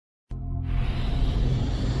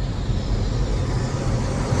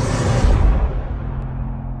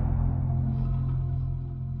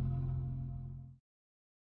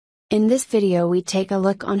In this video we take a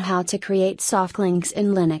look on how to create soft links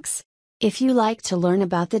in Linux. If you like to learn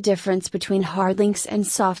about the difference between hard links and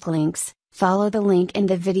soft links, follow the link in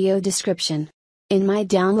the video description. In my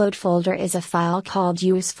download folder is a file called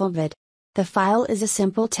usefulvid. The file is a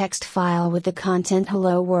simple text file with the content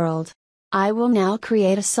 "Hello World." I will now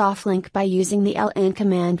create a soft link by using the ln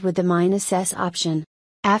command with the -s option.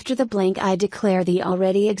 After the blank I declare the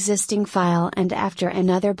already existing file, and after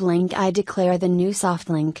another blank I declare the new soft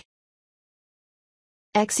link.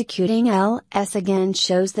 Executing ls again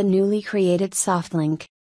shows the newly created soft link.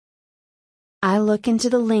 I look into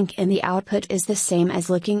the link and the output is the same as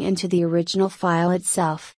looking into the original file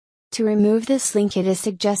itself. To remove this link it is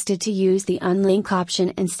suggested to use the unlink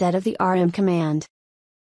option instead of the rm command.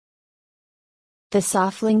 The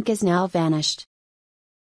soft link is now vanished.